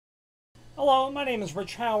Hello, my name is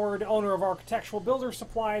Rich Howard, owner of Architectural Builder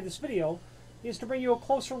Supply. This video is to bring you a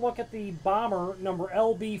closer look at the Bommer number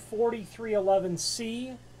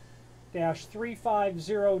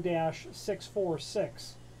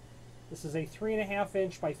LB4311C-350-646. This is a 3.5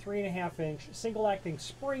 inch by 3.5 inch single acting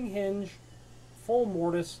spring hinge, full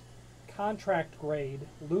mortise, contract grade,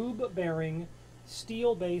 lube bearing,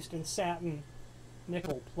 steel based and satin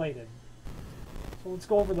nickel plated. So let's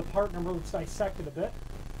go over the part number, let's dissect it a bit.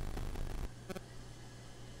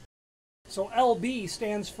 So LB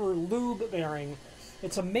stands for lube bearing.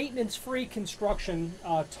 It's a maintenance-free construction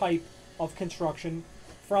type of construction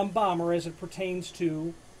from Bommer as it pertains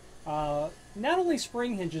to not only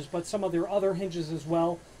spring hinges, but some of their other hinges as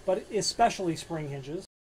well, but especially spring hinges.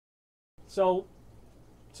 So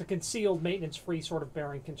it's a concealed maintenance-free sort of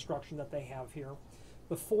bearing construction that they have here.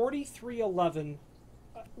 The 4311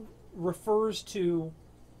 refers to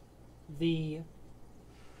the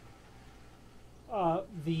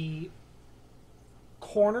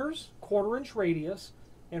corners, 1/4 inch radius,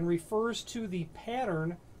 and refers to the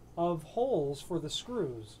pattern of holes for the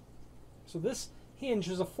screws. So this hinge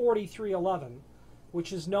is a 4311,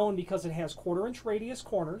 which is known because it has 1/4 inch radius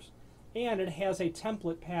corners and it has a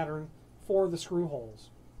template pattern for the screw holes.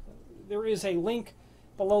 There is a link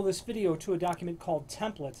below this video to a document called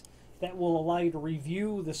Template that will allow you to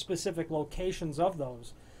review the specific locations of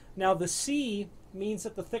those. Now the C means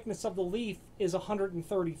that the thickness of the leaf is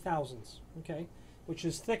 130 thousandths, okay, which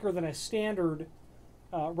is thicker than a standard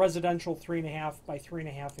residential 3.5 by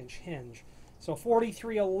 3.5 inch hinge. So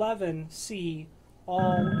 4311C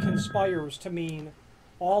all conspires to mean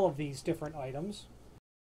all of these different items.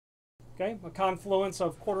 Okay, a confluence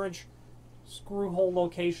of 1/4 inch screw hole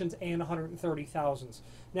locations and 130 thousandths.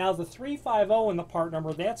 Now the 350 in the part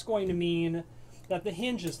number, that's going to mean that the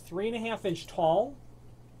hinge is 3.5 inch tall,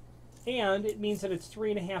 and it means that it's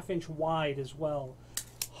 3.5 inch wide as well.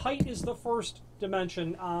 Height is the first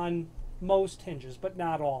dimension on most hinges, but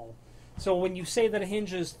not all. So when you say that a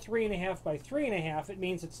hinge is 3.5 by 3.5, it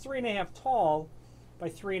means it's 3.5 tall by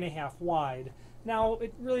 3.5 wide. Now,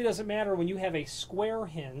 it really doesn't matter when you have a square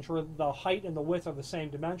hinge where the height and the width are the same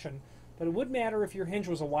dimension, but it would matter if your hinge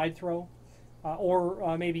was a wide throw,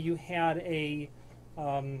 or maybe you had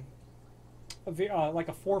like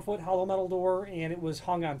a 4-foot hollow metal door and it was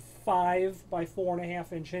hung on 5 by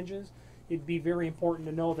 4.5 inch hinges. It'd be very important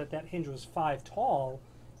to know that that hinge was 5 tall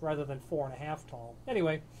rather than 4.5 tall.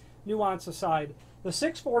 Anyway, nuance aside, the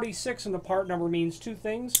 646 in the part number means two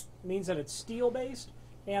things. It means that it's steel based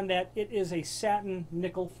and that it is a satin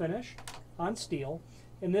nickel finish on steel.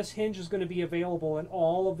 And this hinge is going to be available in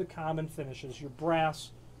all of the common finishes: your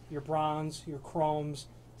brass, your bronze, your chromes,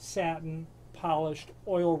 satin, polished,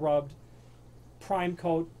 oil rubbed, prime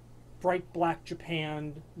coat, bright black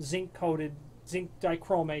Japan, zinc coated, zinc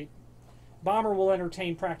dichromate. Bommer will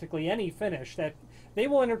entertain practically any finish that they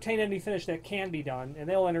will entertain any finish that can be done, and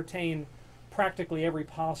they'll entertain practically every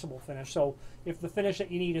possible finish. So if the finish that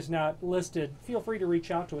you need is not listed, feel free to reach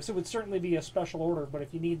out to us. It would certainly be a special order, but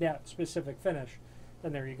if you need that specific finish,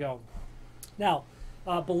 then there you go. Now,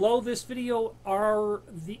 below this video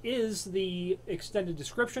is the extended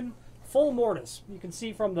description. Full mortise. You can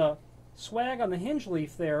see from the swag on the hinge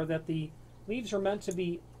leaf there that the leaves are meant to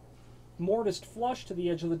be mortised flush to the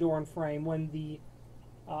edge of the door and frame when the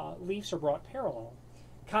leaves are brought parallel.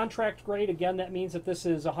 Contract grade, again, that means that this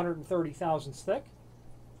is 130 thousandths thick.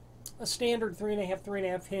 A standard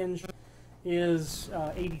 3.5 hinge is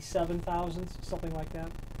 87 thousandths, something like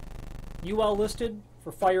that. UL listed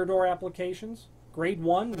for fire door applications. Grade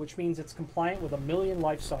 1, which means it's compliant with a 1,000,000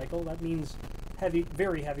 life cycle. That means heavy,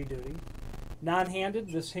 very heavy duty. Non-handed,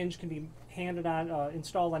 this hinge can be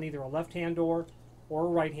installed on either a left-hand door or a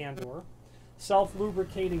right-hand door.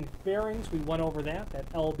 Self-lubricating bearings, we went over that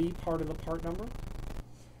LB part of the part number.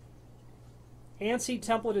 ANSI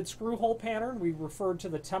templated screw hole pattern, we referred to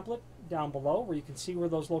the template down below where you can see where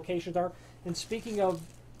those locations are. And speaking of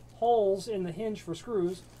holes in the hinge for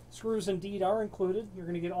screws, screws indeed are included. You're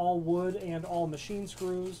going to get all wood and all machine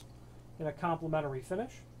screws in a complementary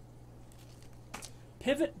finish.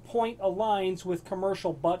 Pivot point aligns with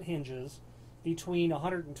commercial butt hinges between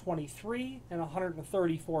 123 and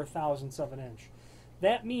 134 thousandths of an inch.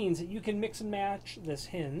 That means that you can mix and match this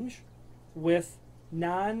hinge with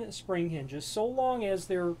non-spring hinges so long as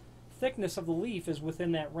their thickness of the leaf is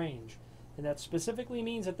within that range. And that specifically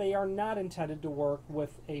means that they are not intended to work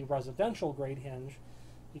with a residential grade hinge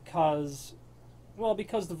because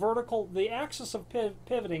the axis of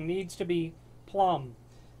pivoting needs to be plumb,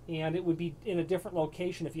 and it would be in a different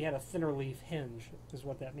location if you had a thinner leaf hinge, is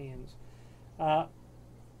what that means.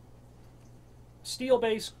 Steel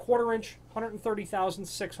base, 1/4 inch, 130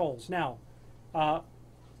 thousandths, 6 holes. Now,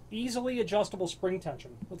 Easily adjustable spring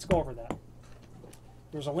tension. Let's go over that.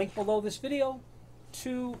 There's a link below this video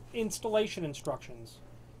to installation instructions.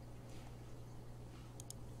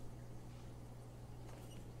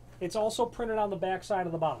 It's also printed on the back side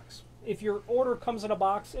of the box. If your order comes in a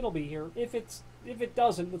box, it'll be here. If it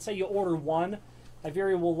doesn't, let's say you order one, I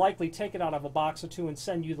very will likely take it out of a box or two and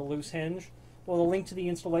send you the loose hinge. Well, the link to the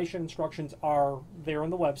installation instructions are there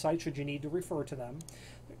on the website should you need to refer to them.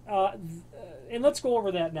 And let's go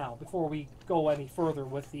over that now before we go any further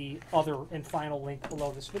with the other and final link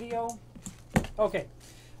below this video. Okay,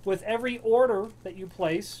 with every order that you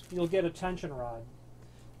place, you'll get a tension rod.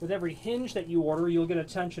 With every hinge that you order, you'll get a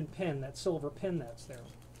tension pin, that silver pin that's there.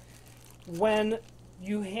 When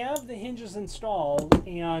you have the hinges installed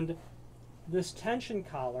and this tension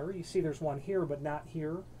collar, you see there's one here but not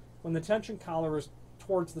here. When the tension collar is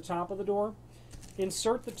towards the top of the door,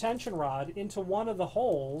 insert the tension rod into one of the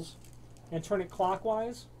holes and turn it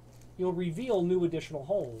clockwise. You'll reveal new additional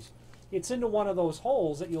holes. It's into one of those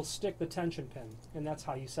holes that you'll stick the tension pin, and that's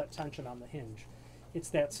how you set tension on the hinge. It's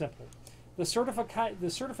that simple. The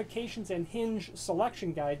certifications and hinge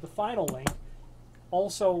selection guide, the final link,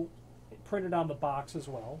 also printed on the box as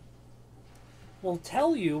well, will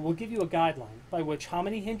give you a guideline by which how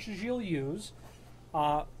many hinges you'll use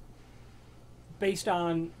based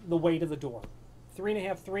on the weight of the door.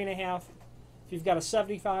 3.5, 3.5. If you've got a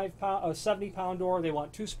 70-pound door, they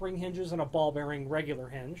want 2 spring hinges and a ball bearing regular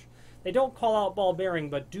hinge. They don't call out ball bearing,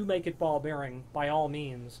 but do make it ball bearing by all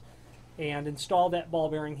means. And install that ball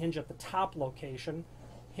bearing hinge at the top location.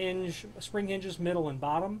 Spring hinges middle and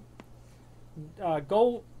bottom.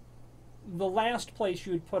 The last place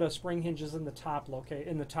you would put a spring hinge is in the top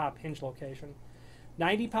hinge location.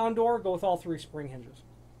 90-pound door, go with all 3 spring hinges.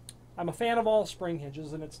 I'm a fan of all spring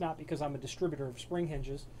hinges, and it's not because I'm a distributor of spring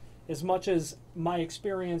hinges, as much as my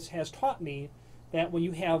experience has taught me that when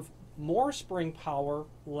you have more spring power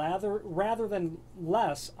rather than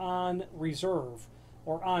less on reserve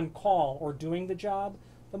or on call or doing the job,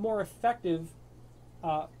 the more effective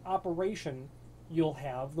operation you'll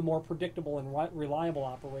have, the more predictable and reliable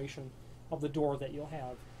operation of the door that you'll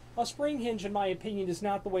have. A spring hinge, in my opinion, is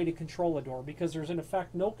not the way to control a door because there's in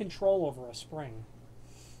effect no control over a spring.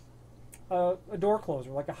 A door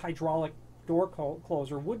closer, like a hydraulic door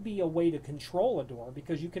closer, would be a way to control a door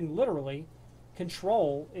because you can literally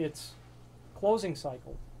control its closing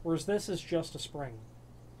cycle, whereas this is just a spring.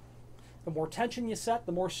 The more tension you set,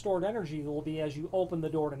 the more stored energy there will be as you open the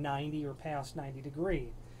door to 90 or past 90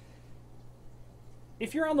 degree.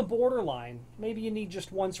 If you're on the borderline, maybe you need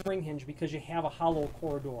just 1 spring hinge because you have a hollow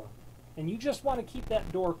core door, and you just want to keep that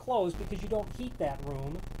door closed because you don't heat that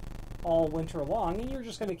room all winter long, and you're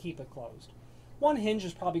just going to keep it closed. 1 hinge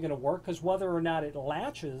is probably going to work because whether or not it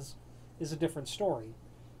latches is a different story.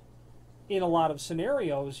 In a lot of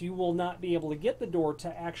scenarios, you will not be able to get the door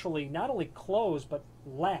to actually not only close but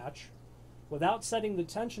latch without setting the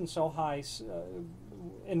tension so high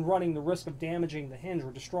and running the risk of damaging the hinge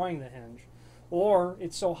or destroying the hinge. Or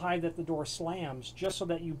it's so high that the door slams just so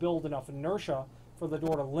that you build enough inertia for the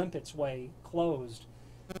door to limp its way closed.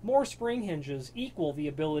 More spring hinges equal the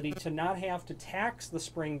ability to not have to tax the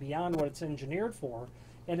spring beyond what it's engineered for,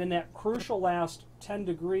 and in that crucial last 10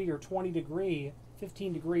 degree or 20 degree,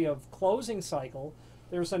 15 degree of closing cycle,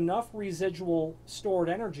 there's enough residual stored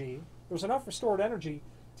energy,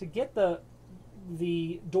 to get the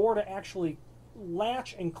door to actually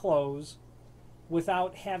latch and close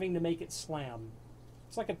without having to make it slam.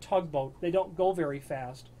 It's like a tugboat. They don't go very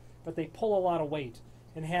fast, but they pull a lot of weight.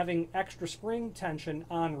 And having extra spring tension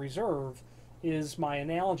on reserve is my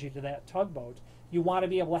analogy to that tugboat. You want to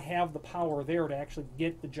be able to have the power there to actually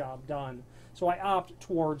get the job done. So I opt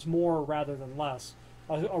towards more rather than less.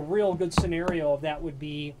 A real good scenario of that would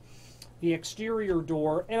be the exterior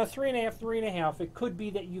door and a 3.5, 3.5. It could be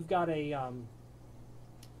that you've got a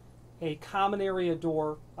common area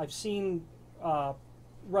door. I've seen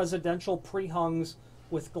residential pre-hungs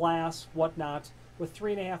with glass, whatnot, with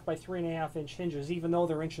 3.5 by 3.5 inch hinges. Even though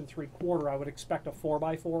they're 1 3/4, I would expect a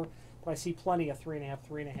 4x4, but I see plenty of 3.5,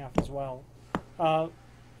 3.5 as well.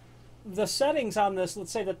 The settings on this,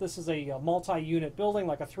 let's say that this is a multi-unit building,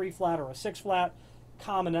 like a 3-flat or a 6-flat,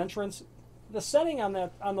 common entrance. The setting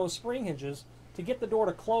on those spring hinges to get the door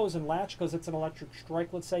to close and latch, because it's an electric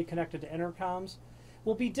strike, let's say, connected to intercoms,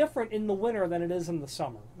 will be different in the winter than it is in the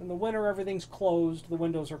summer. In the winter, everything's closed, the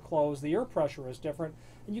windows are closed, the air pressure is different,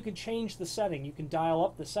 and you can change the setting. You can dial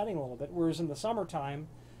up the setting a little bit, whereas in the summertime,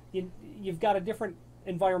 you've got a different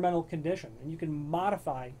environmental condition, and you can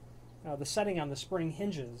modify the setting on the spring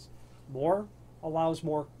hinges allows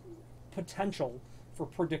more potential for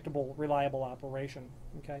predictable, reliable operation.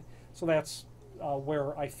 Okay, so that's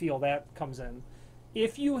where I feel that comes in.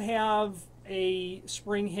 If you have a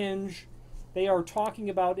spring hinge, they are talking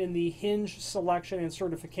about in the hinge selection and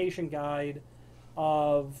certification guide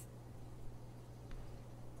of,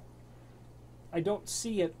 I don't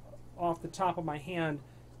see it off the top of my hand,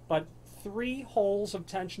 but 3 holes of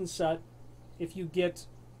tension set if you get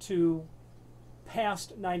to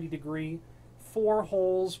past 90 degree. 4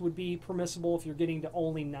 holes would be permissible if you're getting to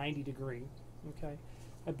only 90 degree. Okay,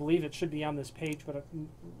 I believe it should be on this page,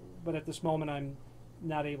 but at this moment I'm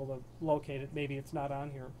not able to locate it. Maybe it's not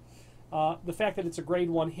on here. The fact that it's a grade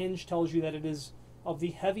 1 hinge tells you that it is of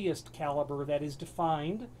the heaviest caliber that is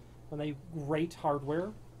defined when they rate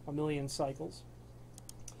hardware, 1,000,000 cycles.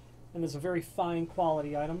 And it's a very fine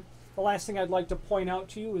quality item. The last thing I'd like to point out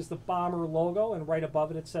to you is the Bommer logo, and right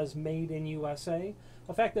above it it says Made in USA,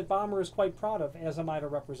 a fact that Bommer is quite proud of, as am I to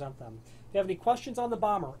represent them. If you have any questions on the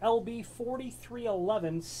Bommer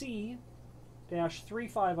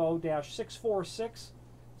LB4311C-350-646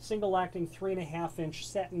 single acting 3.5-inch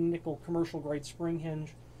satin nickel commercial grade spring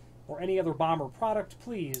hinge, or any other Bommer product,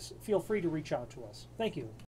 please feel free to reach out to us. Thank you.